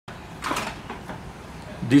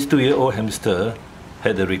This 2-year-old hamster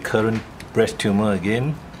had a recurrent breast tumor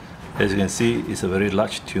again. As you can see, it's a very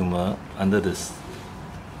large tumor under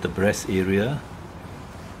the breast area,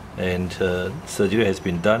 and surgery has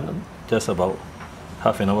been done just about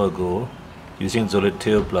half an hour ago using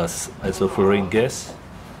Zolithiol plus isoflurane gas.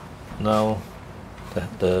 Now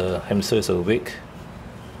the hamster is awake,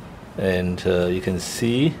 and you can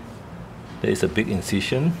see there is a big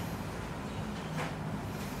incision,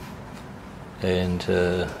 and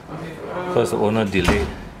because the owner delayed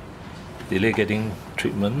getting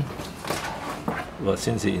treatment, but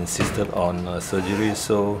since he insisted on surgery,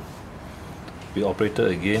 so we operated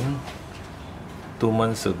again 2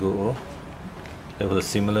 months ago. There was a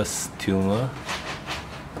similar tumor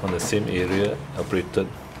on the same area, operated,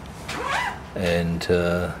 and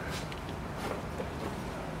the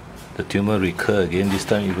tumor recurred again, this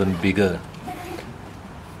time even bigger.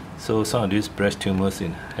 So some of these breast tumors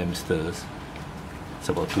in hamsters, it's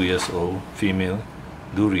about 2 years old, female,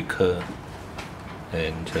 do recur,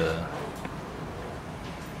 and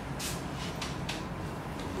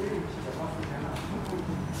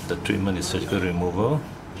the treatment is surgical removal,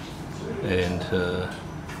 and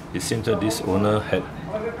it seems that this owner had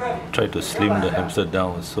tried to slim the hamster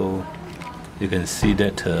down, so you can see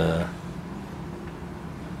that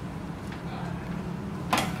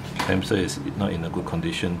hamster is not in a good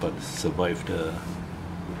condition but survived the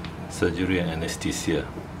surgery and anesthesia.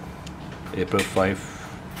 April 5,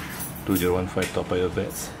 2015, Toa Payoh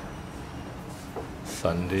Vets,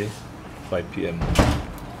 Sunday, 5 p.m.